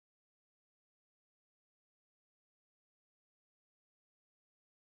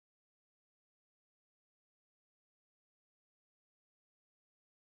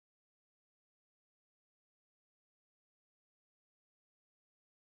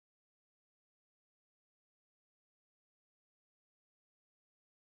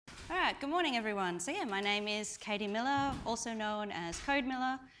right, good morning everyone. So yeah, my name is Katie Miller, also known as Code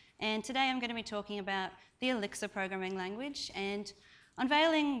Miller, and today I'm going to be talking about the Elixir programming language and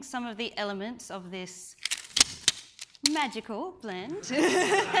unveiling some of the elements of this magical blend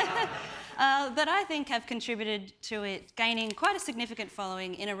that I think have contributed to it gaining quite a significant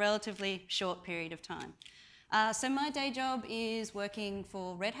following in a relatively short period of time. So my day job is working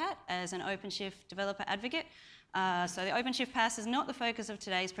for Red Hat as an OpenShift Developer Advocate. So the OpenShift Pass is not the focus of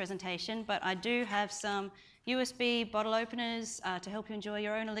today's presentation, but I do have some USB bottle openers to help you enjoy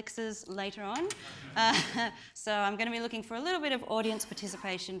your own elixirs later on. So I'm going to be looking for a little bit of audience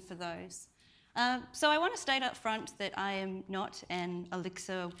participation for those. So I want to state up front that I am not an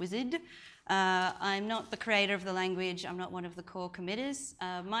Elixir wizard. I'm not the creator of the language. I'm not one of the core committers.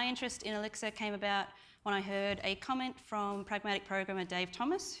 My interest in Elixir came about when I heard a comment from Pragmatic Programmer Dave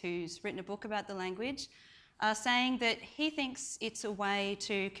Thomas, who's written a book about the language, saying that he thinks it's a way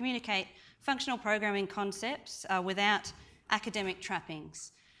to communicate functional programming concepts without academic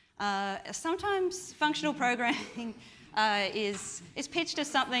trappings. Sometimes functional programming is pitched as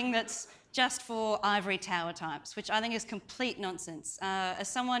something that's just for ivory tower types, which I think is complete nonsense. As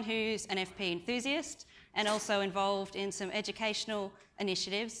someone who's an FP enthusiast and also involved in some educational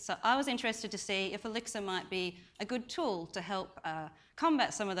initiatives, so I was interested to see if Elixir might be a good tool to help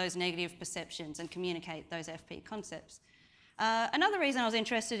combat some of those negative perceptions and communicate those FP concepts. Another reason I was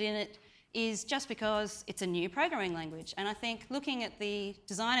interested in it is just because it's a new programming language, and I think looking at the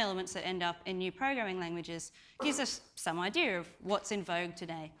design elements that end up in new programming languages gives us some idea of what's in vogue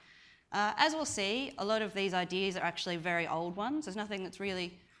today. As we'll see, a lot of these ideas are actually very old ones. There's nothing that's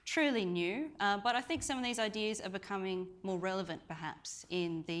really truly new, but I think some of these ideas are becoming more relevant perhaps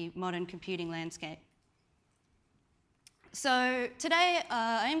in the modern computing landscape. So today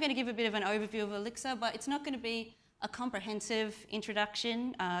I am going to give a bit of an overview of Elixir, but it's not going to be a comprehensive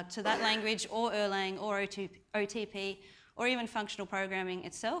introduction to that language or Erlang or OTP or even functional programming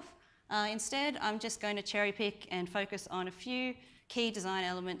itself. Instead, I'm just going to cherry pick and focus on a few key design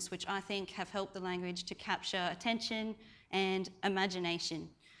elements which I think have helped the language to capture attention and imagination.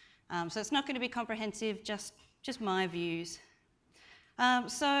 So it's not going to be comprehensive, just my views.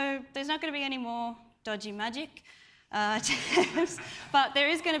 So there's not going to be any more dodgy magic, but there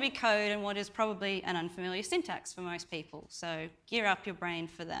is going to be code and what is probably an unfamiliar syntax for most people. So gear up your brain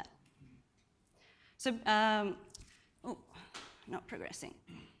for that. So, oh, not progressing.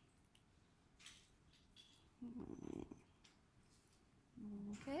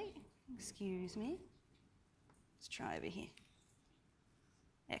 Okay, excuse me. Let's try over here.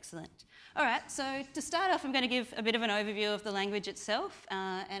 Excellent. All right, so to start off, I'm going to give a bit of an overview of the language itself.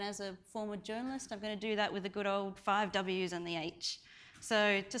 And as a former journalist, I'm going to do that with the good old 5 W's and the H.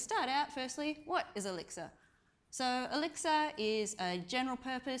 So to start out, firstly, what is Elixir? So Elixir is a general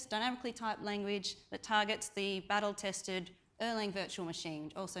purpose, dynamically typed language that targets the battle-tested Erlang virtual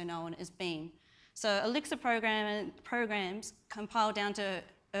machine, also known as Beam. So Elixir programs compile down to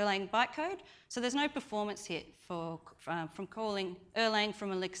Erlang bytecode, so there's no performance hit from calling Erlang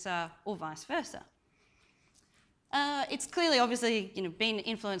from Elixir or vice versa. It's clearly, obviously, been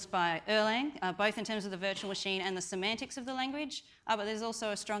influenced by Erlang, both in terms of the virtual machine and the semantics of the language, but there's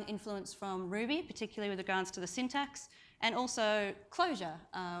also a strong influence from Ruby, particularly with regards to the syntax, and also Clojure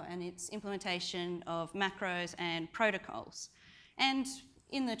and its implementation of macros and protocols. And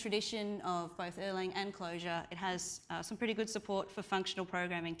in the tradition of both Erlang and Clojure, it has some pretty good support for functional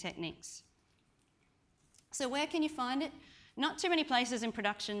programming techniques. So where can you find it? Not too many places in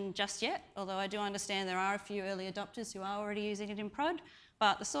production just yet, although I do understand there are a few early adopters who are already using it in prod,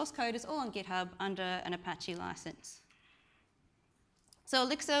 but the source code is all on GitHub under an Apache license. So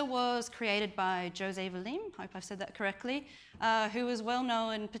Elixir was created by Jose Valim, hope I've said that correctly, who was well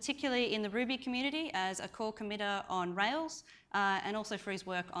known particularly in the Ruby community as a core committer on Rails, and also for his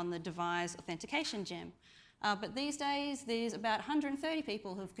work on the devise authentication gem. But these days, there's about 130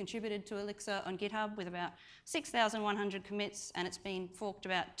 people who've contributed to Elixir on GitHub with about 6,100 commits, and it's been forked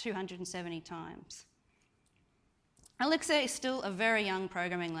about 270 times. Elixir is still a very young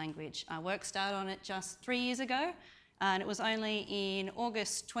programming language. Work started on it just 3 years ago, and it was only in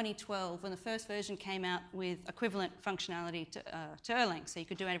August 2012 when the first version came out with equivalent functionality to Erlang, so you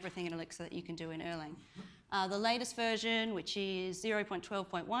could do everything in Elixir that you can do in Erlang. The latest version, which is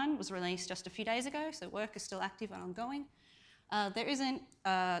 0.12.1, was released just a few days ago, so work is still active and ongoing.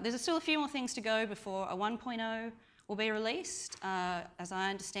 There's still a few more things to go before a 1.0 will be released, as I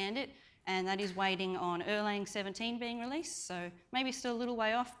understand it, and that is waiting on Erlang 17 being released, so maybe still a little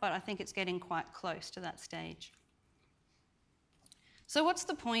way off, but I think it's getting quite close to that stage. So what's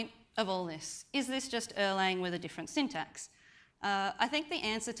the point of all this? Is this just Erlang with a different syntax? I think the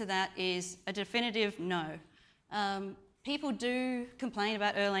answer to that is a definitive no. People do complain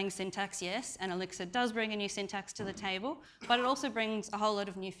about Erlang syntax, yes, and Elixir does bring a new syntax to the table, but it also brings a whole lot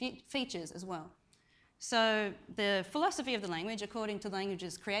of new features as well. So the philosophy of the language, according to the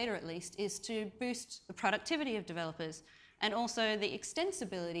language's creator at least, is to boost the productivity of developers and also the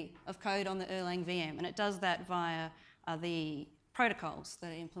extensibility of code on the Erlang VM, and it does that via the protocols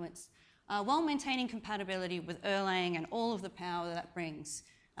that it implements, while maintaining compatibility with Erlang and all of the power that brings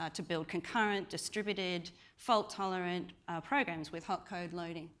to build concurrent, distributed, fault-tolerant programs with hot code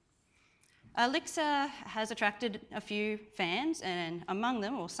loading. Elixir has attracted a few fans, and among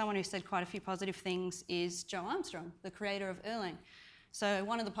them, or someone who said quite a few positive things, is Joe Armstrong, the creator of Erlang. So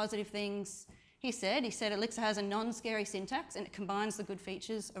one of the positive things he said Elixir has a non-scary syntax and it combines the good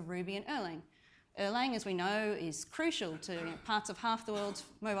features of Ruby and Erlang. Erlang, as we know, is crucial to parts of half the world's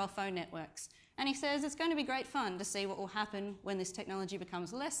mobile phone networks. And he says it's going to be great fun to see what will happen when this technology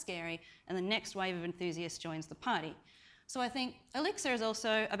becomes less scary and the next wave of enthusiasts joins the party. So I think Elixir is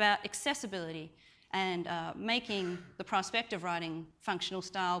also about accessibility and making the prospect of writing functional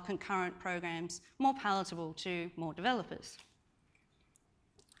style concurrent programs more palatable to more developers.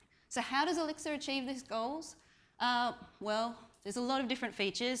 So how does Elixir achieve these goals? Well, there's a lot of different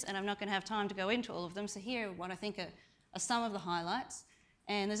features and I'm not going to have time to go into all of them. So here are what I think are some of the highlights.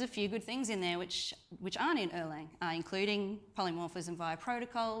 And there's a few good things in there which aren't in Erlang, including polymorphism via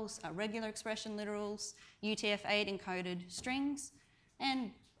protocols, regular expression literals, UTF-8 encoded strings,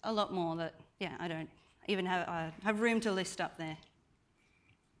 and a lot more that, yeah, I don't even have room to list up there.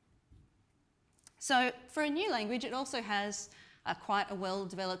 So for a new language, it also has quite a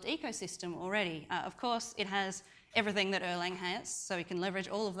well-developed ecosystem already. Of course, it has everything that Erlang has, so we can leverage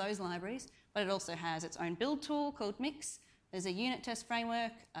all of those libraries, but it also has its own build tool called Mix. There's a unit test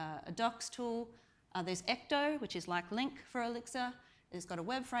framework, a docs tool. There's Ecto, which is like Link for Elixir. It's got a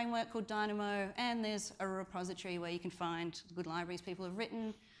web framework called Dynamo, and there's a repository where you can find good libraries people have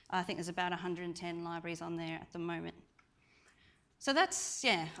written. I think there's about 110 libraries on there at the moment. So that's,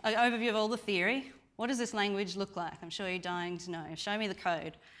 yeah, an overview of all the theory. What does this language look like? I'm sure you're dying to know. Show me the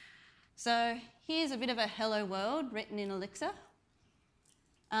code. So here's a bit of a hello world written in Elixir.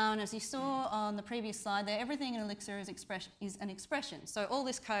 And as you saw on the previous slide there, everything in Elixir is an expression. So all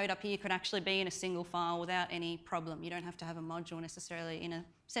this code up here could actually be in a single file without any problem. You don't have to have a module necessarily in a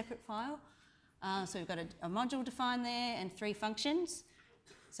separate file. So we've got a module defined there and 3 functions.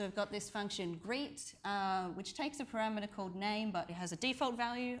 So we've got this function greet, which takes a parameter called name, but it has a default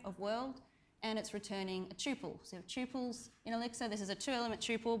value of world, and it's returning a tuple. So tuples in Elixir, this is a 2-element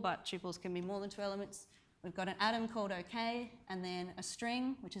tuple, but tuples can be more than 2 elements. We've got an atom called OK, and then a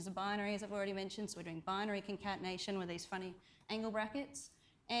string, which is a binary, as I've already mentioned. So we're doing binary concatenation with these funny angle brackets.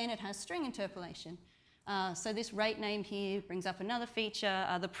 And it has string interpolation. So this rate name here brings up another feature.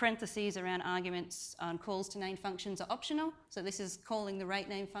 The parentheses around arguments on calls to named functions are optional. So this is calling the rate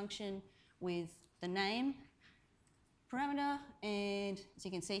name function with the name parameter. And as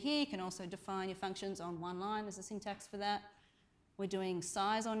you can see here, you can also define your functions on one line. There's a syntax for that. We're doing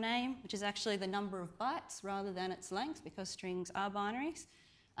size on name, which is actually the number of bytes rather than its length, because strings are binaries,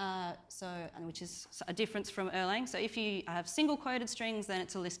 which is a difference from Erlang. So if you have single quoted strings, then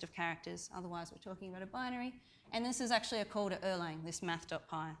it's a list of characters. Otherwise, we're talking about a binary. And this is actually a call to Erlang, this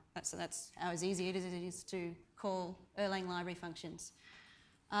math.py. That's how easy it is to call Erlang library functions.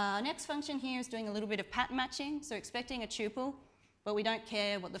 Next function here is doing a little bit of pattern matching. So expecting a tuple, but we don't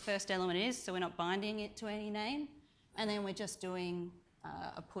care what the first element is, so we're not binding it to any name. And then we're just doing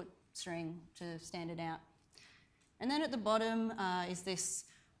a put string to stand it out. And then at the bottom is this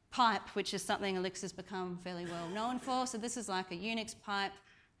pipe, which is something Elixir's become fairly well known for. So this is like a Unix pipe.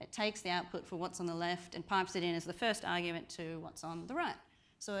 It takes the output for what's on the left and pipes it in as the first argument to what's on the right.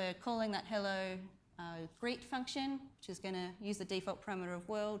 So we're calling that hello greet function, which is going to use the default parameter of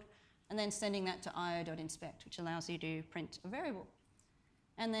world, and then sending that to io.inspect, which allows you to print a variable.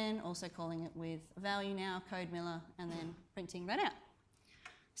 And then also calling it with a value now, code miller, and then printing that out.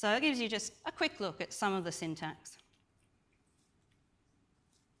 So it gives you just a quick look at some of the syntax.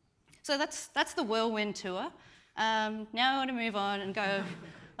 So that's the whirlwind tour. Now I want to move on and go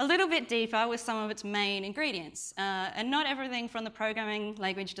a little bit deeper with some of its main ingredients. And not everything from the programming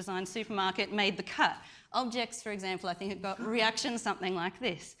language design supermarket made the cut. Objects, for example, I think it got reaction something like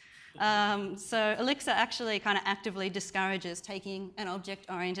this. So Elixir actually kind of actively discourages taking an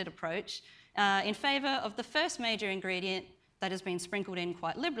object-oriented approach in favour of the first major ingredient that has been sprinkled in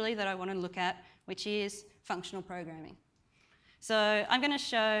quite liberally that I want to look at, which is functional programming. So I'm going to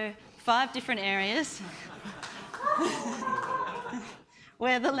show 5 different areas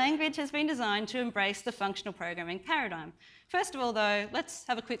where the language has been designed to embrace the functional programming paradigm. First of all, though, let's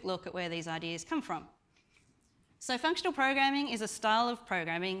have a quick look at where these ideas come from. So functional programming is a style of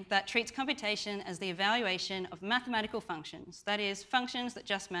programming that treats computation as the evaluation of mathematical functions, that is, functions that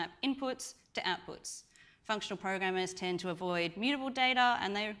just map inputs to outputs. Functional programmers tend to avoid mutable data,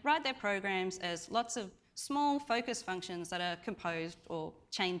 and they write their programs as lots of small focused functions that are composed or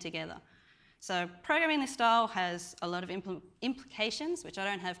chained together. So programming this style has a lot of implications, which I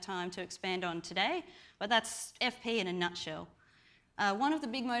don't have time to expand on today, but that's FP in a nutshell. One of the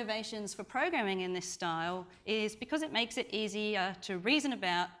big motivations for programming in this style is because it makes it easier to reason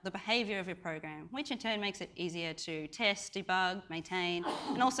about the behaviour of your program, which in turn makes it easier to test, debug, maintain,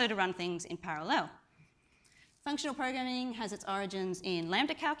 and also to run things in parallel. Functional programming has its origins in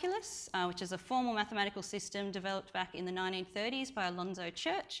lambda calculus, which is a formal mathematical system developed back in the 1930s by Alonzo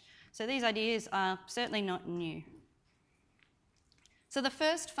Church. So these ideas are certainly not new. So the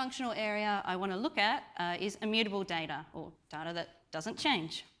first functional area I want to look at is immutable data, or data that doesn't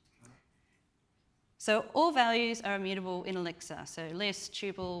change. So all values are immutable in Elixir. So lists,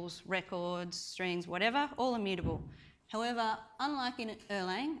 tuples, records, strings, whatever, all immutable. However, unlike in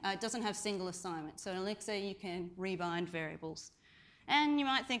Erlang, it doesn't have single assignment. So in Elixir, you can rebind variables. And you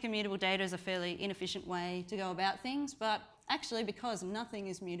might think immutable data is a fairly inefficient way to go about things, but actually, because nothing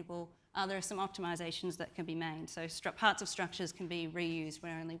is mutable, there are some optimizations that can be made. So parts of structures can be reused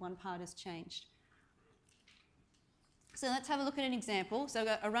where only one part is changed. So let's have a look at an example. So I've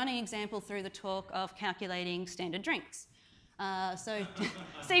got a running example through the talk of calculating standard drinks. So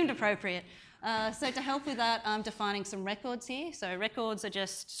seemed appropriate. So to help with that, I'm defining some records here. So records are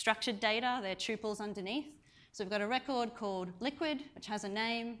just structured data. They're tuples underneath. So we've got a record called liquid, which has a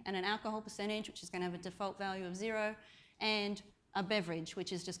name, and an alcohol percentage, which is going to have a default value of 0, and a beverage,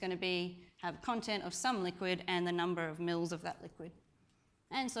 which is just going to have content of some liquid and the number of mils of that liquid.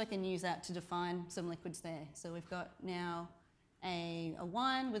 And so I can use that to define some liquids there. So we've got now a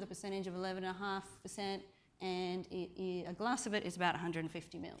wine with a percentage of 11.5%, and a glass of it is about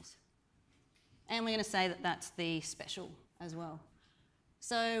 150 mils. And we're going to say that that's the special as well.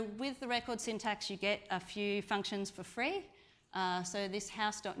 So with the record syntax, you get a few functions for free. So this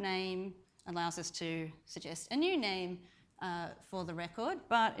house.name allows us to suggest a new name for the record.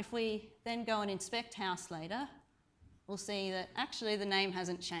 But if we then go and inspect house later, we'll see that actually the name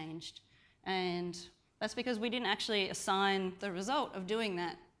hasn't changed. And that's because we didn't actually assign the result of doing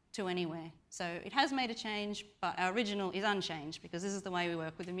that to anywhere. So it has made a change, but our original is unchanged because this is the way we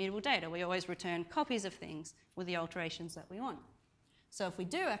work with immutable data. We always return copies of things with the alterations that we want. So if we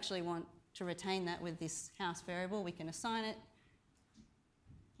do actually want to retain that with this house variable, we can assign it.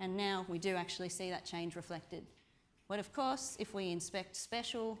 And now we do actually see that change reflected. But of course, if we inspect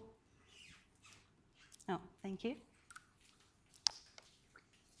special, thank you.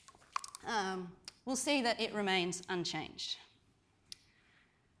 We'll see that it remains unchanged.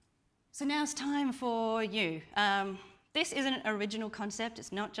 So now it's time for you. This isn't an original concept.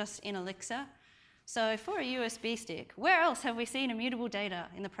 It's not just in Elixir. So for a USB stick, where else have we seen immutable data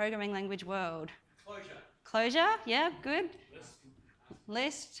in the programming language world? Clojure. Clojure, yeah, good.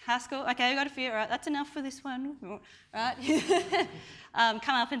 List, Haskell. Okay, we got a few. All right, that's enough for this one. All right.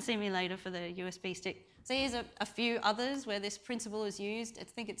 Come up and see me later for the USB stick. So here's a few others where this principle is used. I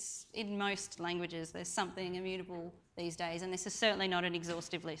think it's in most languages. There's something immutable these days, and this is certainly not an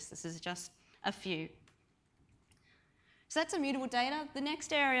exhaustive list. This is just a few. So that's immutable data. The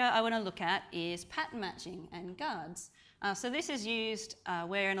next area I want to look at is pattern matching and guards. So this is used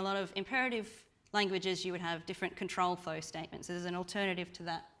where in a lot of imperative languages you would have different control flow statements. There's an alternative to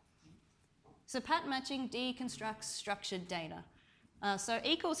that. So pattern matching deconstructs structured data. So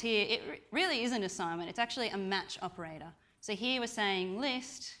equals here, it really is an assignment. It's actually a match operator. So here we're saying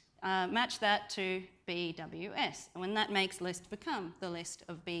list, match that to BWS. And when that makes list become the list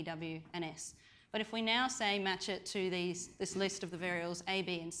of BW and S. But if we now say match it to this list of the variables A,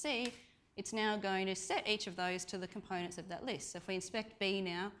 B, and C, it's now going to set each of those to the components of that list. So if we inspect B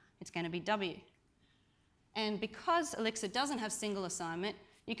now, it's going to be W. And because Elixir doesn't have single assignment,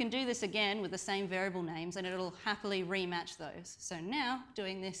 you can do this again with the same variable names and it'll happily rematch those. So now,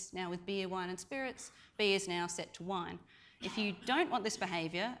 doing this now with beer, wine, and spirits, B is now set to wine. If you don't want this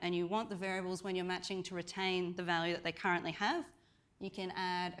behaviour and you want the variables when you're matching to retain the value that they currently have, you can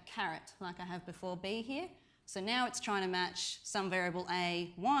add a caret, like I have before B here. So now it's trying to match some variable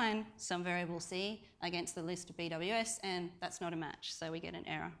A, wine, some variable C against the list of BWS, and that's not a match, so we get an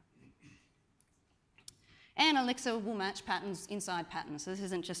error. And Elixir will match patterns inside patterns. So this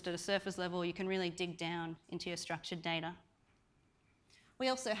isn't just at a surface level. You can really dig down into your structured data. We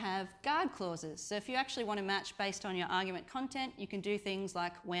also have guard clauses. So if you actually want to match based on your argument content, you can do things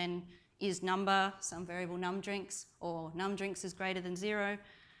like when is number, some variable num drinks, or num drinks is greater than 0.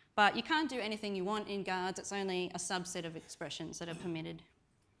 But you can't do anything you want in guards. It's only a subset of expressions that are permitted.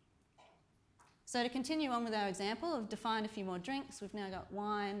 So to continue on with our example, I've defined a few more drinks. We've now got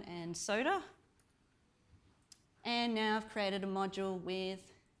wine and soda. And now I've created a module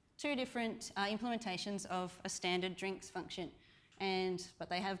with 2 different implementations of a standard drinks function. But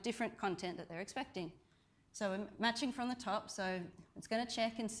they have different content that they're expecting. So we're matching from the top, so it's going to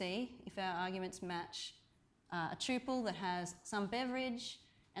check and see if our arguments match a tuple that has some beverage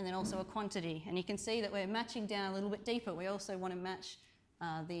and then also a quantity. And you can see that we're matching down a little bit deeper. We also want to match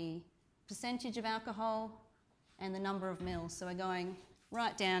the percentage of alcohol and the number of mils. So we're going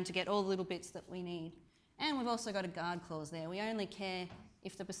right down to get all the little bits that we need. And we've also got a guard clause there. We only care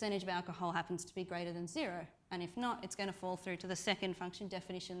if the percentage of alcohol happens to be greater than 0. And if not, it's going to fall through to the second function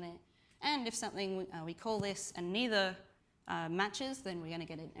definition there. And if something, we call this and neither matches, then we're going to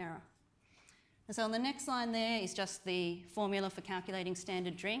get an error. And so on the next line there is just the formula for calculating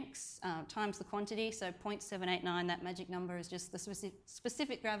standard drinks times the quantity. So 0.789, that magic number is just the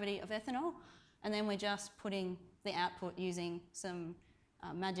specific gravity of ethanol. And then we're just putting the output using some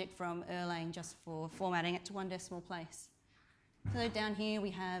magic from Erlang just for formatting it to 1 decimal place. So down here we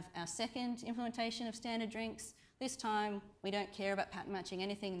have our second implementation of standard drinks. This time we don't care about pattern matching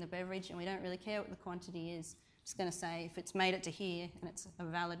anything in the beverage, and we don't really care what the quantity is. I'm just going to say if it's made it to here and it's a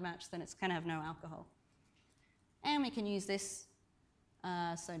valid match, then it's going to have no alcohol. And we can use this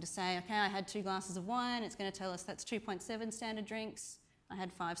so to say, okay, I had 2 glasses of wine, it's going to tell us that's 2.7 standard drinks. I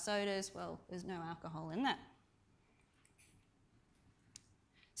had 5 sodas, well, there's no alcohol in that.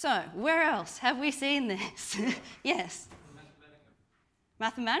 So where else have we seen this? Yes?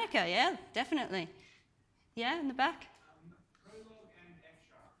 Mathematica, yeah, definitely. Yeah, in the back? Prolog and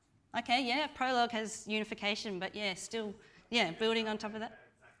F#. Okay, yeah, Prolog has unification, but yeah, still, yeah, building on top of that.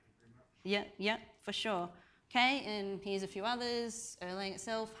 Yeah, for sure. Okay, and here's a few others. Erlang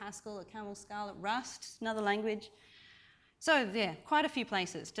itself, Haskell, Camel, Scarlet, Rust, another language. So yeah, quite a few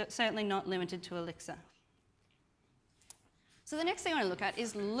places, certainly not limited to Elixir. So the next thing I want to look at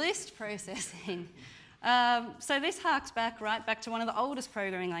is list processing. So this harks right back to one of the oldest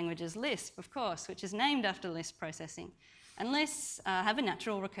programming languages, Lisp, of course, which is named after list processing. And lists have a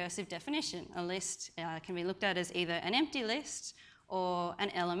natural recursive definition. A list can be looked at as either an empty list or an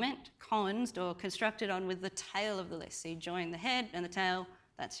element, consed or constructed on with the tail of the list. So you join the head and the tail,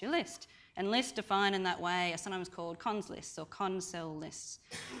 that's your list. And lists defined in that way are sometimes called cons lists or con-cell lists.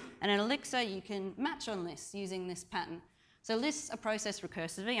 And in Elixir, you can match on lists using this pattern. So lists are processed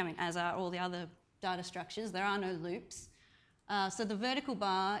recursively, I mean, as are all the other data structures. There are no loops. So the vertical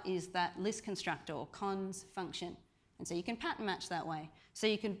bar is that list constructor or cons function. And so you can pattern match that way. So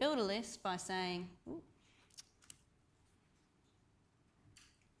you can build a list by saying,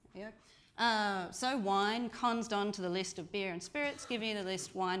 so wine consed on to the list of beer and spirits, giving you the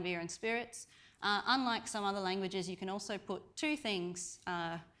list wine, beer, and spirits. Unlike some other languages, you can also put 2 things,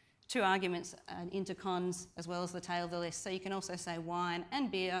 2 arguments into cons as well as the tail of the list. So you can also say wine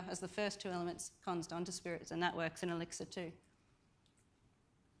and beer as the first 2 elements consed onto spirits, and that works in Elixir too.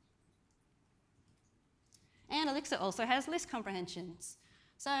 And Elixir also has list comprehensions.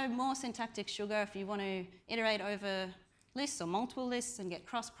 So more syntactic sugar, if you want to iterate over lists or multiple lists and get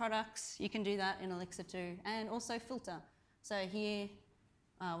cross products, you can do that in Elixir too. And also filter. So here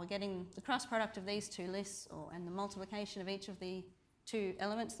we're getting the cross product of these 2 lists and the multiplication of each of the 2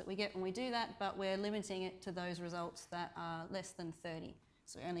 elements that we get when we do that, but we're limiting it to those results that are less than 30.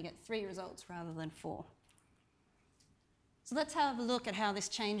 So we only get 3 results rather than 4. So let's have a look at how this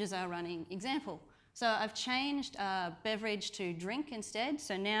changes our running example. So I've changed beverage to drink instead.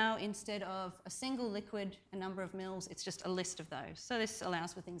 So now instead of a single liquid, a number of mils, it's just a list of those. So this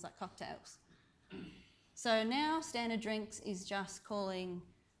allows for things like cocktails. So now standard drinks is just calling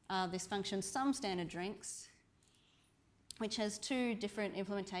this function some standard drinks, which has 2 different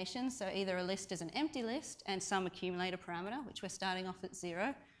implementations. So either a list is an empty list and some accumulator parameter, which we're starting off at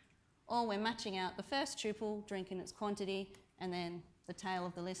 0, or we're matching out the first tuple, drink in its quantity, and then the tail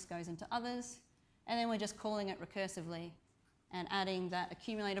of the list goes into others. And then we're just calling it recursively and adding that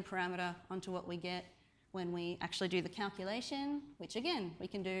accumulator parameter onto what we get when we actually do the calculation, which again, we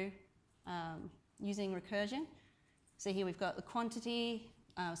can do using recursion. So here we've got the quantity.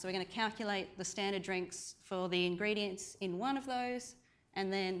 So we're going to calculate the standard drinks for the ingredients in one of those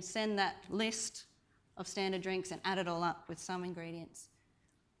and then send that list of standard drinks and add it all up with some ingredients.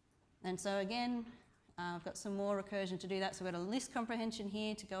 And so again, I've got some more recursion to do that. So we've got a list comprehension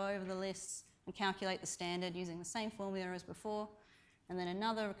here to go over the lists and calculate the standard using the same formula as before. and then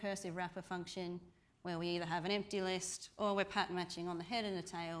another recursive wrapper function where we either have an empty list or we're pattern matching on the head and the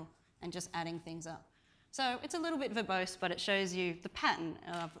tail and just adding things up. So it's a little bit verbose, but it shows you the pattern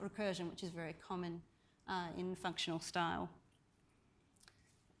of recursion, which is very common in functional style.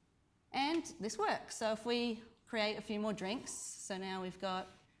 And this works. So if we create a few more drinks, so now we've got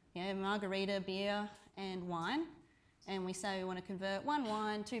margarita, beer, and wine, and we say we want to convert 1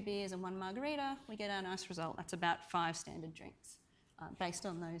 wine, 2 beers, and 1 margarita, we get our nice result. That's about 5 standard drinks based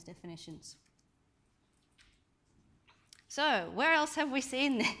on those definitions. So where else have we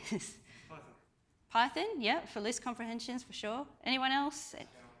seen this? Python. Python, yeah, for list comprehensions for sure. Anyone else?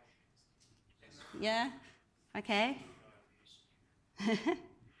 Yeah, okay.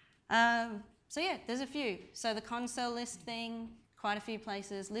 So yeah, there's a few. So the console list thing, quite a few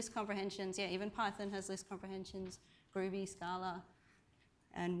places, list comprehensions, yeah, even Python has list comprehensions, Ruby, Scala,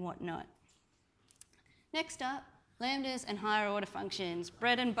 and whatnot. Next up, lambdas and higher order functions,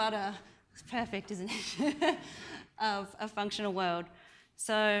 bread and butter. It's perfect, isn't it, of a functional world.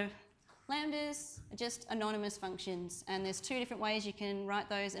 So lambdas are just anonymous functions, and there's 2 different ways you can write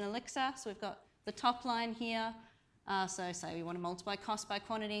those in Elixir. So we've got the top line here. So say we want to multiply cost by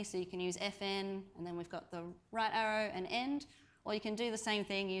quantity, so you can use fn, and then we've got the right arrow and end, or you can do the same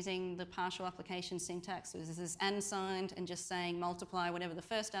thing using the partial application syntax. So this is and signed and just saying multiply whatever the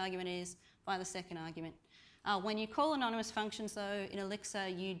first argument is by the second argument. When you call anonymous functions, though, in Elixir,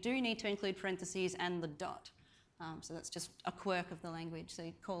 you do need to include parentheses and the dot. So that's just a quirk of the language, so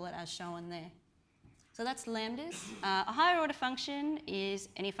you call it as shown there. So that's lambdas. A higher order function is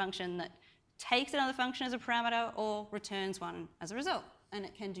any function that takes another function as a parameter or returns one as a result, and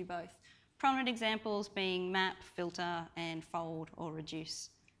it can do both. Prominent examples being map, filter, and fold or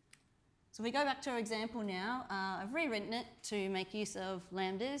reduce. So we go back to our example now. I've rewritten it to make use of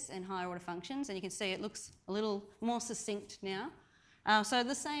lambdas and higher order functions, and you can see it looks a little more succinct now. So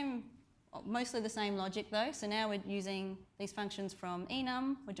the same, mostly the same logic though. So now we're using these functions from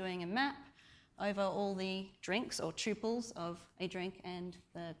enum. We're doing a map over all the drinks or tuples of a drink and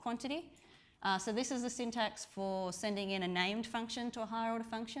the quantity. So this is the syntax for sending in a named function to a higher order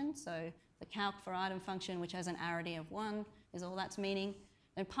function. So the calc for item function, which has an arity of 1, is all that's meaning.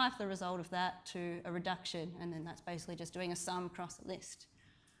 Then pipe the result of that to a reduction, and then that's basically just doing a sum across the list.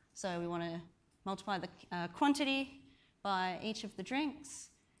 So we want to multiply the quantity by each of the drinks.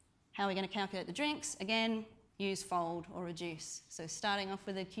 How are we going to calculate the drinks? Again, use fold or reduce. So starting off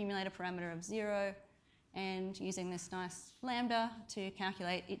with an accumulator parameter of 0, and using this nice lambda to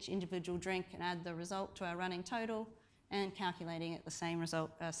calculate each individual drink and add the result to our running total, and calculating it the same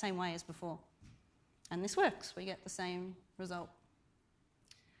result, same way as before. And this works. We get the same result.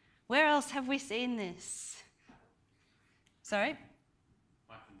 Where else have we seen this? Sorry?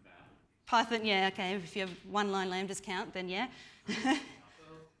 Python battle. Python, yeah, okay. If you have 1-line lambdas count, then yeah.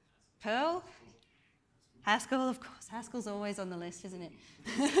 Perl? Haskell, of course. Haskell's always on the list, isn't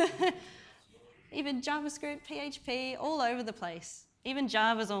it? Even JavaScript, PHP, all over the place. Even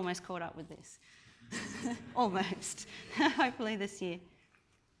Java's almost caught up with this. Almost. Hopefully this year.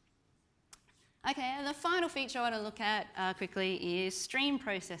 Okay, and the final feature I want to look at quickly is stream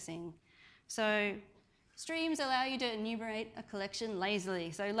processing. So streams allow you to enumerate a collection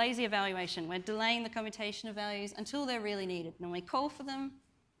lazily. So lazy evaluation. We're delaying the commutation of values until they're really needed. And when we call for them,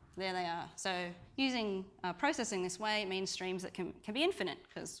 there they are. So using processing this way means streams that can be infinite,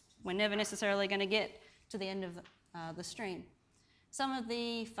 because we're never necessarily going to get to the end of the stream. Some of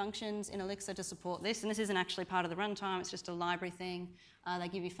the functions in Elixir to support this, and this isn't actually part of the runtime, it's just a library thing. They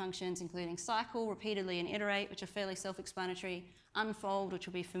give you functions including cycle, repeatedly, and iterate, which are fairly self-explanatory, unfold, which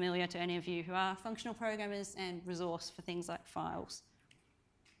will be familiar to any of you who are functional programmers, and resource for things like files.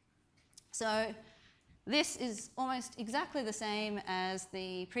 So this is almost exactly the same as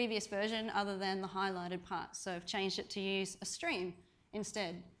the previous version, other than the highlighted part. So I've changed it to use a stream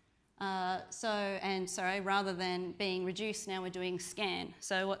instead. Rather than being reduced, now we're doing scan.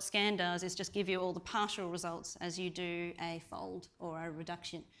 So what scan does is just give you all the partial results as you do a fold or a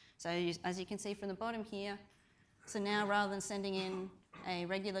reduction. So as you can see from the bottom here, so now rather than sending in a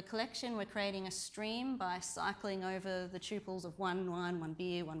regular collection, we're creating a stream by cycling over the tuples of 1 wine, 1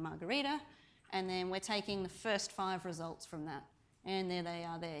 beer, 1 margarita, and then we're taking the first 5 results from that. And there they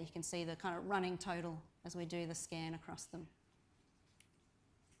are there. You can see the kind of running total as we do the scan across them.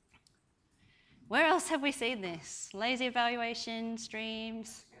 Where else have we seen this? Lazy evaluation,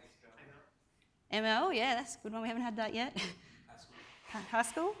 streams. ML, yeah, that's a good one. We haven't had that yet.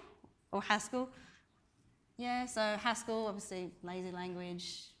 Haskell or Haskell. Yeah, so Haskell, obviously lazy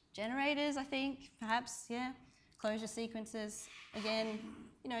language. Generators, I think, perhaps, yeah. Clojure sequences. Again,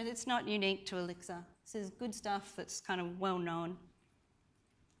 you know, it's not unique to Elixir. This is good stuff that's kind of well known.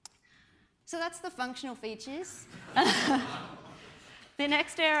 So that's the functional features. The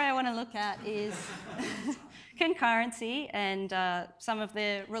next area I want to look at is concurrency and some of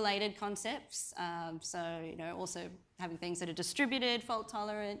the related concepts. So, also having things that are distributed, fault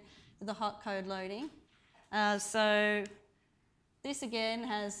tolerant, the hot code loading. So this again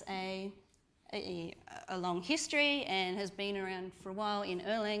has a long history and has been around for a while in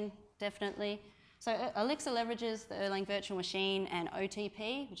Erlang, definitely. So Elixir leverages the Erlang virtual machine and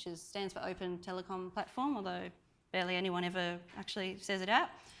OTP, which stands for Open Telecom Platform, although barely anyone ever actually says it out.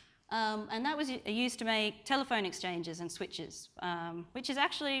 And that was used to make telephone exchanges and switches, which is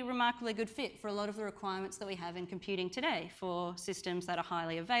actually a remarkably good fit for a lot of the requirements that we have in computing today for systems that are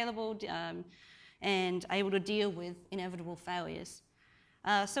highly available and able to deal with inevitable failures.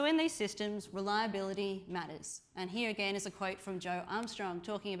 So in these systems, reliability matters. And here again is a quote from Joe Armstrong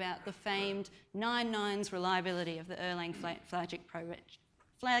talking about the famed 9 nines reliability of the Erlang flagship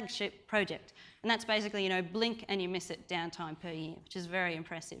project. And that's basically, blink and you miss it downtime per year, which is very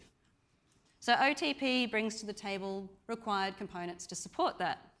impressive. So OTP brings to the table required components to support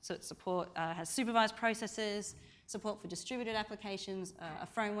that. So it has supervised processes, support for distributed applications, a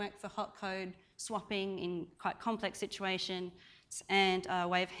framework for hot code swapping in quite complex situations, and a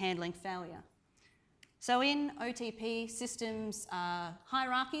way of handling failure. So in OTP, systems are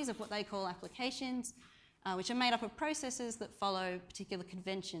hierarchies of what they call applications, which are made up of processes that follow particular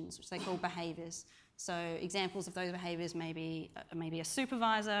conventions, which they call behaviours. So examples of those behaviours may be a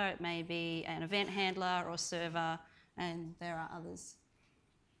supervisor, it may be an event handler or server, and there are others.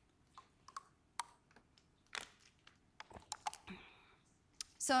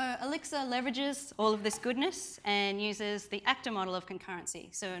 So Elixir leverages all of this goodness and uses the actor model of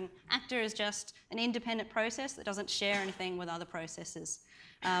concurrency. So an actor is just an independent process that doesn't share anything with other processes.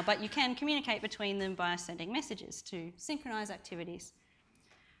 But you can communicate between them by sending messages to synchronize activities.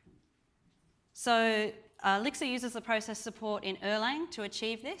 So Elixir uses the process support in Erlang to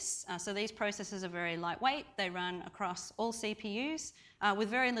achieve this. So these processes are very lightweight. They run across all CPUs with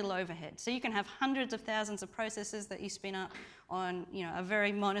very little overhead. So you can have hundreds of thousands of processes that you spin up on a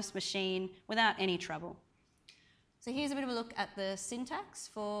very modest machine without any trouble. So here's a bit of a look at the syntax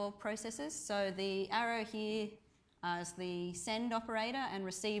for processes. So the arrow here is the send operator, and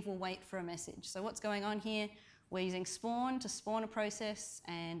receive will wait for a message. So what's going on here? We're using spawn to spawn a process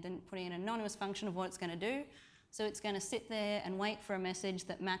and then putting an anonymous function of what it's going to do. So it's going to sit there and wait for a message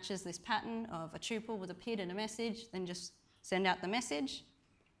that matches this pattern of a tuple with a PID and a message, then just send out the message.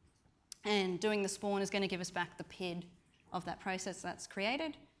 And doing the spawn is going to give us back the PID of that process that's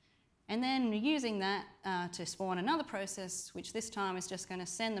created. And then using that to spawn another process, which this time is just going to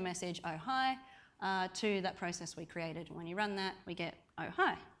send the message, oh hi, to that process we created. And when you run that, we get, oh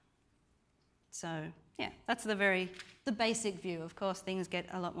hi. So yeah, that's the basic view. Of course, things get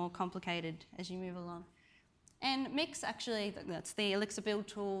a lot more complicated as you move along. And Mix, actually, that's the Elixir build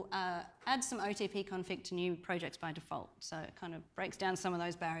tool, adds some OTP config to new projects by default. So it kind of breaks down some of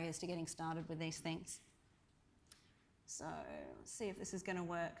those barriers to getting started with these things. So let's see if this is going to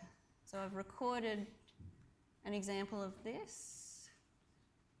work. So I've recorded an example of this.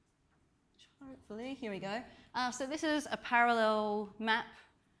 Hopefully, here we go. So this is a parallel map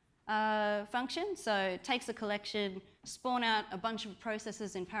function. So it takes a collection, spawn out a bunch of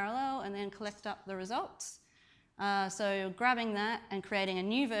processes in parallel, and then collect up the results. So grabbing that and creating a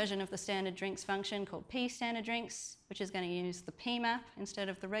new version of the standard drinks function called p_standard_drinks, which is going to use the p map instead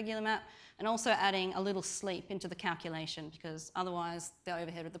of the regular map, and also adding a little sleep into the calculation, because otherwise the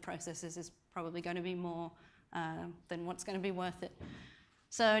overhead of the processes is probably going to be more than what's going to be worth it.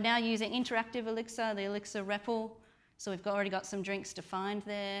 So now using interactive Elixir, the Elixir REPL, so we've already got some drinks defined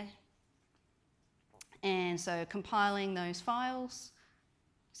there. And so compiling those files,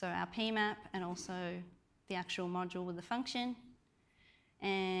 so our p map and also the actual module with the function.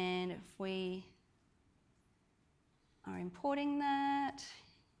 And if we are importing that.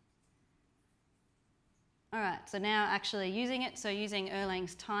 All right, so now actually using it, so using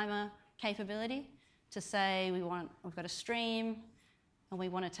Erlang's timer capability to say we've got a stream and we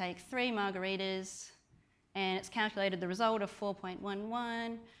want to take 3 margaritas, and it's calculated the result of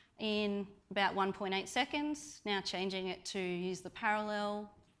 4.11 in about 1.8 seconds. Now changing it to use the parallel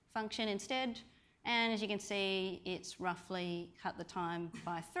function instead. And as you can see, it's roughly cut the time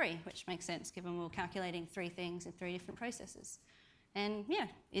by 3, which makes sense given we're calculating 3 things in 3 different processes. And yeah,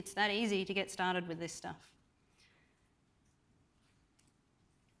 it's that easy to get started with this stuff.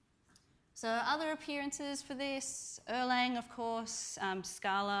 So other appearances for this, Erlang, of course,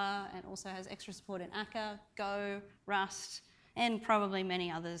 Scala, and also has extra support in Akka, Go, Rust, and probably many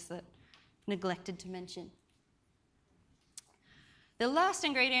others that neglected to mention. The last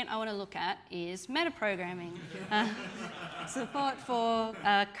ingredient I want to look at is metaprogramming, support for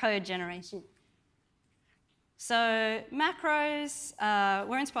code generation. So macros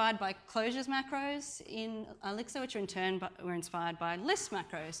were inspired by Clojure's macros in Elixir, which in turn were inspired by Lisp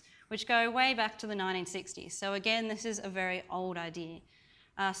macros, which go way back to the 1960s. So again, this is a very old idea.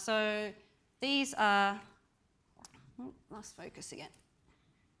 So these are, lost focus again.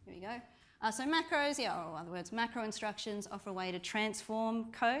 Here we go. So macros, or in other words, macro instructions offer a way to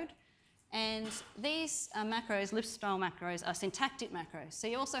transform code. And these macros, Lisp-style macros, are syntactic macros. So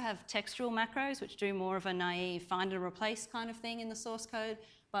you also have textual macros, which do more of a naive find and replace kind of thing in the source code.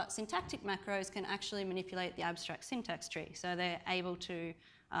 But syntactic macros can actually manipulate the abstract syntax tree. So they're able to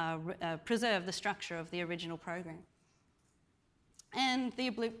preserve the structure of the original program. And the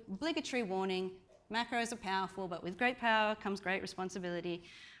obligatory warning, macros are powerful, but with great power comes great responsibility.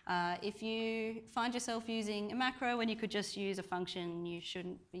 If you find yourself using a macro when you could just use a function, you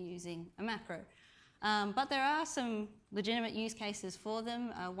shouldn't be using a macro. But there are some legitimate use cases for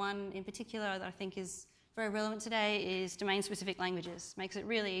them. One in particular that I think is very relevant today is domain-specific languages. Makes it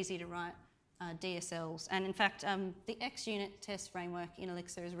really easy to write DSLs. And in fact, the XUnit test framework in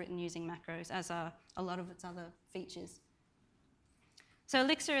Elixir is written using macros, as are a lot of its other features. So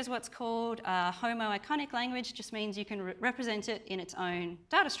Elixir is what's called a homo-iconic language, just means you can represent it in its own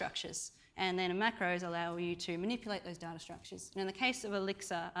data structures. And then macros allow you to manipulate those data structures. And in the case of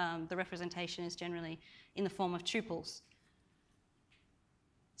Elixir, the representation is generally in the form of tuples.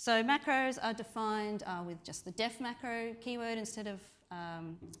 So macros are defined with just the def macro keyword instead of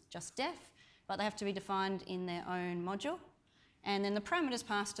just def, but they have to be defined in their own module. And then the parameters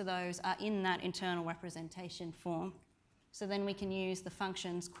passed to those are in that internal representation form. So then we can use the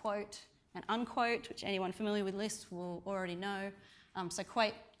functions quote and unquote, which anyone familiar with Lisp will already know. So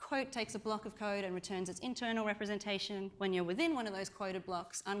quote takes a block of code and returns its internal representation. When you're within one of those quoted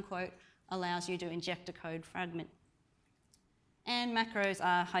blocks, unquote allows you to inject a code fragment. And macros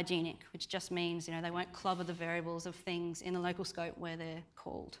are hygienic, which just means they won't clobber the variables of things in the local scope where they're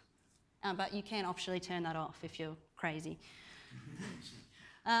called. But you can optionally turn that off if you're crazy.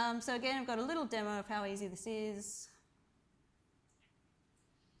 So again, I've got a little demo of how easy this is.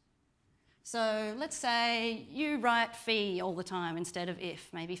 So let's say you write fee all the time instead of if.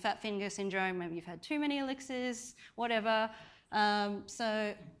 Maybe fat finger syndrome, maybe you've had too many elixirs, whatever. This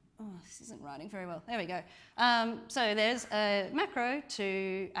isn't writing very well. There we go. So there's a macro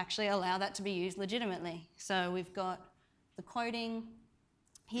to actually allow that to be used legitimately. So we've got the quoting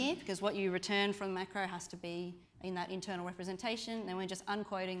here, because what you return from the macro has to be in that internal representation. Then we're just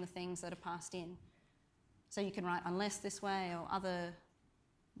unquoting the things that are passed in. So you can write unless this way or other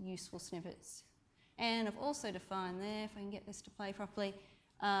useful snippets. And I've also defined there, if I can get this to play properly,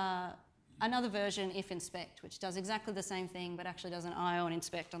 another version, if inspect, which does exactly the same thing, but actually does an IO and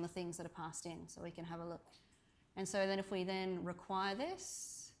inspect on the things that are passed in, so we can have a look. And so then if we then require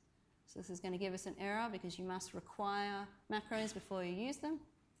this, so this is going to give us an error because you must require macros before you use them.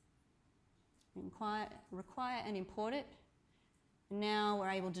 Require and import it. Now we're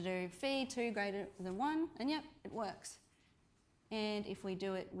able to do fee 2 greater than 1, and yep, it works. And if we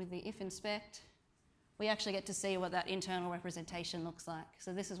do it with the if inspect, we actually get to see what that internal representation looks like.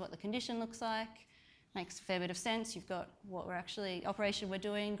 So this is what the condition looks like. Makes a fair bit of sense. You've got what we're actually, operation we're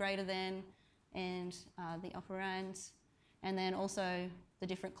doing, greater than, and the operands. And then also the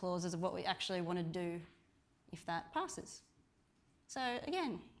different clauses of what we actually want to do if that passes. So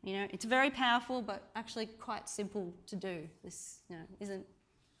again, it's very powerful, but actually quite simple to do. This isn't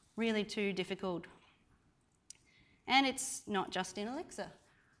really too difficult. And it's not just in Elixir.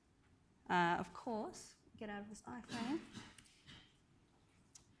 Of course, get out of this iFrame.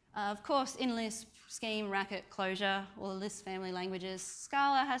 Of course, in Lisp, Scheme, Racket, Clojure, all the Lisp family languages.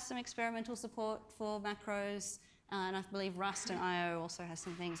 Scala has some experimental support for macros, and I believe Rust and IO also has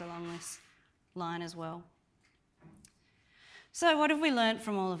some things along this line as well. So what have we learnt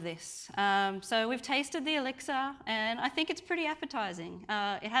from all of this? So we've tasted the Elixir, and I think it's pretty appetizing.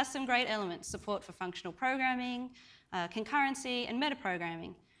 It has some great elements, support for functional programming, concurrency, and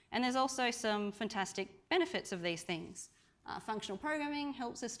metaprogramming. And there's also some fantastic benefits of these things. Functional programming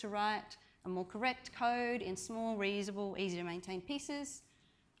helps us to write a more correct code in small, reusable, easy to maintain pieces.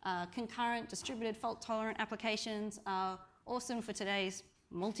 Concurrent, distributed, fault-tolerant applications are awesome for today's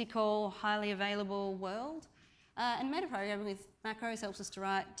multi-core, highly available world. And metaprogramming with macros helps us to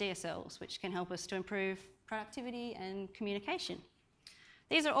write DSLs, which can help us to improve productivity and communication.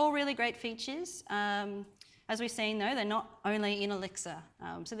 These are all really great features. As we've seen, though, they're not only in Elixir.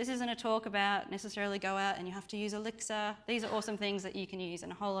 So this isn't a talk about necessarily go out and you have to use Elixir. These are awesome things that you can use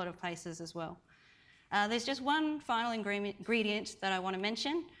in a whole lot of places as well. There's just one final ingredient that I want to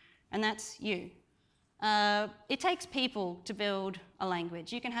mention, and that's you. It takes people to build a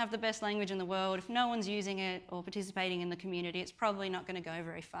language. You can have the best language in the world. If no one's using it or participating in the community, it's probably not going to go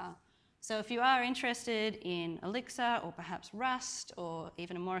very far. So if you are interested in Elixir or perhaps Rust or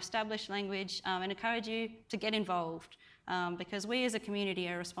even a more established language, I encourage you to get involved because we as a community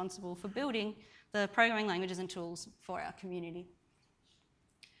are responsible for building the programming languages and tools for our community.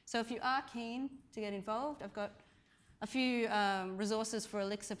 So if you are keen to get involved, I've got a few resources for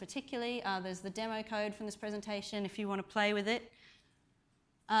Elixir particularly. There's the demo code from this presentation if you want to play with it.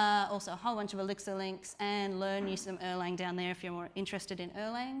 Also a whole bunch of Elixir links and learn you some Erlang down there if you're more interested in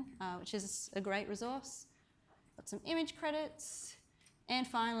Erlang, which is a great resource. Got some image credits. And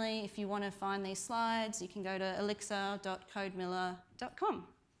finally, if you want to find these slides, you can go to elixir.codemiller.com.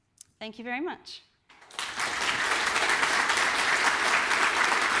 Thank you very much.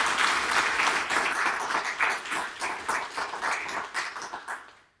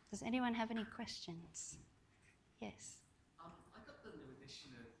 Does anyone have any questions? Yes. I got the new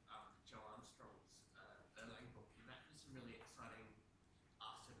edition of Joe Armstrong's Erlang book. You've actually some really exciting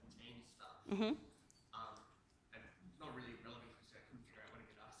R17 stuff. Mm-hmm. And not really relevant because I couldn't figure out when to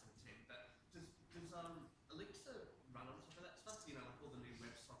get R17. But does Elixir run on top of that stuff? You know, like all the new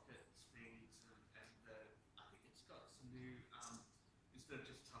WebSocket things, and I think it's got some new instead of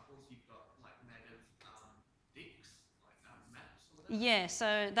just tuples, you've got like native dicks. Yeah,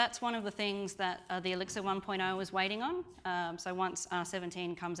 so that's one of the things that the Elixir 1.0 was waiting on. So once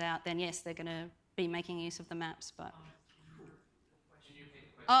R17 comes out, then yes, they're going to be making use of the maps. But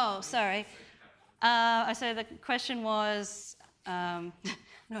oh, sorry. So the question was, no,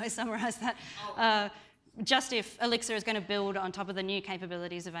 I summarised that. Just if Elixir is going to build on top of the new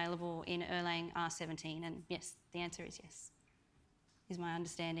capabilities available in Erlang R17, and yes, the answer is yes. Is my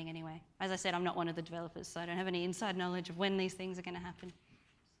understanding anyway. As I said, I'm not one of the developers, so I don't have any inside knowledge of when these things are going to happen.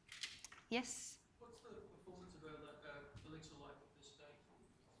 Yes? What's the performance of Elixir like at this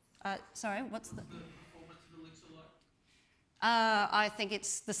stage? Sorry, what's the performance of Elixir like? I think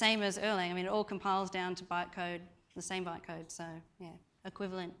it's the same as Erlang. I mean, it all compiles down to bytecode, the same bytecode, so yeah,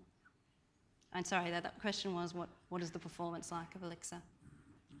 equivalent. And sorry, that question was what is the performance like of Elixir?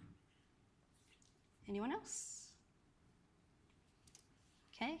 Anyone else?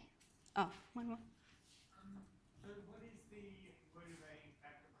 Okay. Oh, one more. So what is the motivating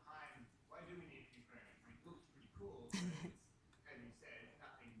factor behind why do we need new programming? It looks pretty cool, but it's, as you said,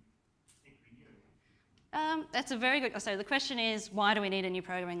 nothing particularly new. That's a very good, so the question is, why do we need a new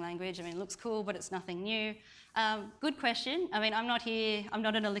programming language? I mean, it looks cool, but it's nothing new. Good question. I mean, I'm not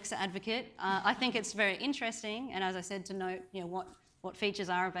an Elixir advocate. I think it's very interesting, and as I said, to note, you know, what features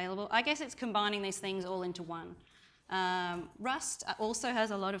are available. I guess it's combining these things all into one. Rust also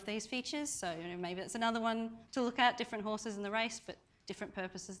has a lot of these features, so you know, maybe it's another one to look at, different horses in the race, but different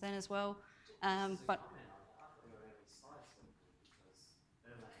purposes then as well. But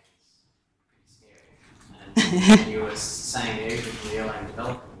and you were saying even for the Erlang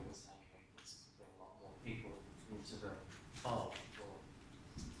developer, you were saying there's a lot more people into the fold for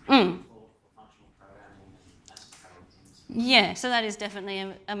functional programming and that's things. Yeah, so that is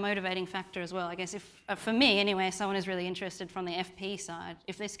definitely a motivating factor as well. I guess if, for me anyway, if someone is really interested from the FP side,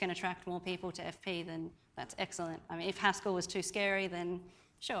 if this can attract more people to FP, then that's excellent. I mean, if Haskell was too scary, then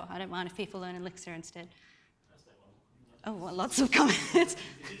sure, I don't mind if people learn Elixir instead. Oh, well, lots of comments. It's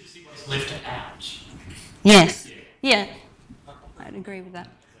interesting what's left out. Yes, yeah, I'd agree with that.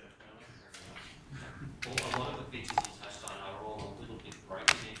 A lot of the features you touched on are all a little bit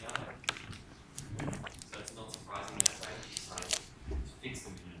broken each other. So it's not surprising that way you decide to fix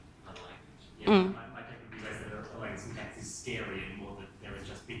them in another language. Yeah, my take would be less that Erlang syntax is scary and more that there are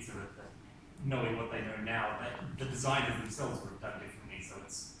just bits of it that knowing what they know now, the designers themselves would have done differently, so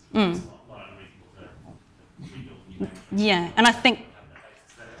it's a lot unreasonable to rebuild new language. Yeah, and I think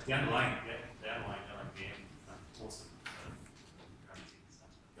The underlying VM is awesome.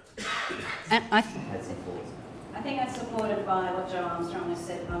 And I think that's supported by what Joe Armstrong has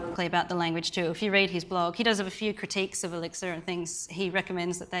said publicly about the language too. If you read his blog, he does have a few critiques of Elixir and things he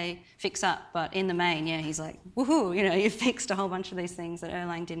recommends that they fix up, but in the main, yeah, he's like, woohoo, you know, you fixed a whole bunch of these things that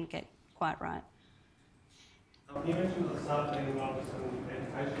Erlang didn't get quite right. You mentioned at the start that about some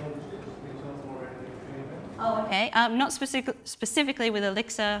educational issues. Can you tell us more about that? Oh, okay. Not specifically with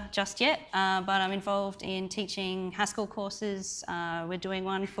Elixir just yet, but I'm involved in teaching Haskell courses. We're doing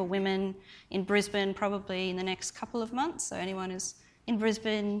one for women in Brisbane probably in the next couple of months. So anyone who's in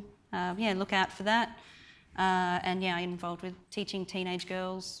Brisbane, yeah, look out for that. And yeah, I'm involved with teaching teenage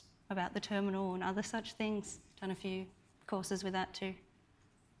girls about the terminal and other such things. Done a few courses with that too.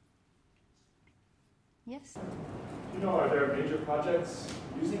 Yes? You know, are there major projects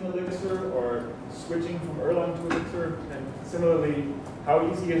using Elixir or switching from Erlang to Elixir? And similarly,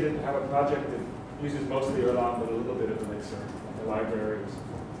 how easy is it to have a project that uses mostly Erlang but a little bit of Elixir, the libraries?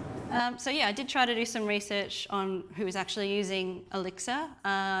 So yeah, I did try to do some research on who was actually using Elixir,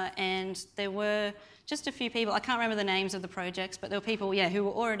 and there were just a few people, I can't remember the names of the projects, but there were people, yeah, who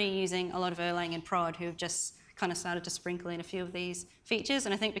were already using a lot of Erlang and prod who have just kind of started to sprinkle in a few of these features,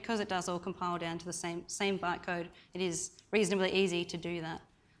 and I think because it does all compile down to the same bytecode, it is reasonably easy to do that,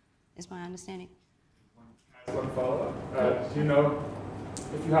 is my understanding. One follow-up. Do you know,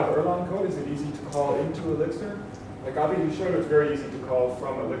 if you have Erlang code, is it easy to call into Elixir? Like Avi, you showed it's very easy to call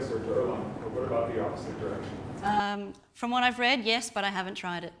from Elixir to Erlang, but what about the opposite direction? From what I've read, yes, but I haven't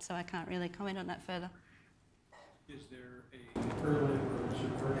tried it, so I can't really comment on that further. Is there a Erlang or Elixir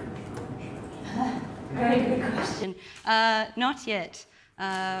version for OpenShift? Very good question. Not yet.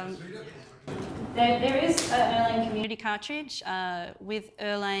 There is an Erlang community cartridge. With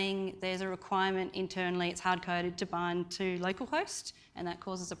Erlang, there's a requirement internally, it's hard-coded to bind to localhost, and that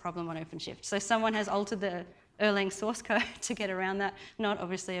causes a problem on OpenShift. So someone has altered the Erlang source code to get around that. Not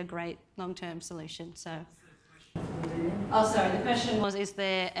obviously a great long-term solution. So. Oh, sorry, the question was, is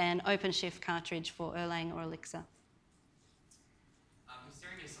there an OpenShift cartridge for Erlang or Elixir?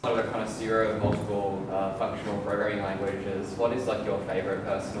 Sort of a connoisseur of multiple functional programming languages. What is like your favorite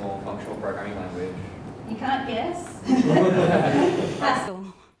personal functional programming language? You can't guess.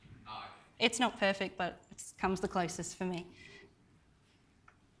 Haskell. It's not perfect, but it comes the closest for me.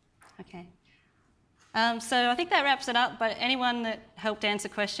 Okay. So I think that wraps it up, but anyone that helped answer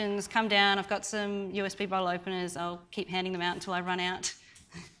questions, come down. I've got some USB bottle openers. I'll keep handing them out until I run out.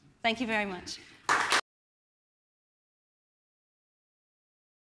 Thank you very much.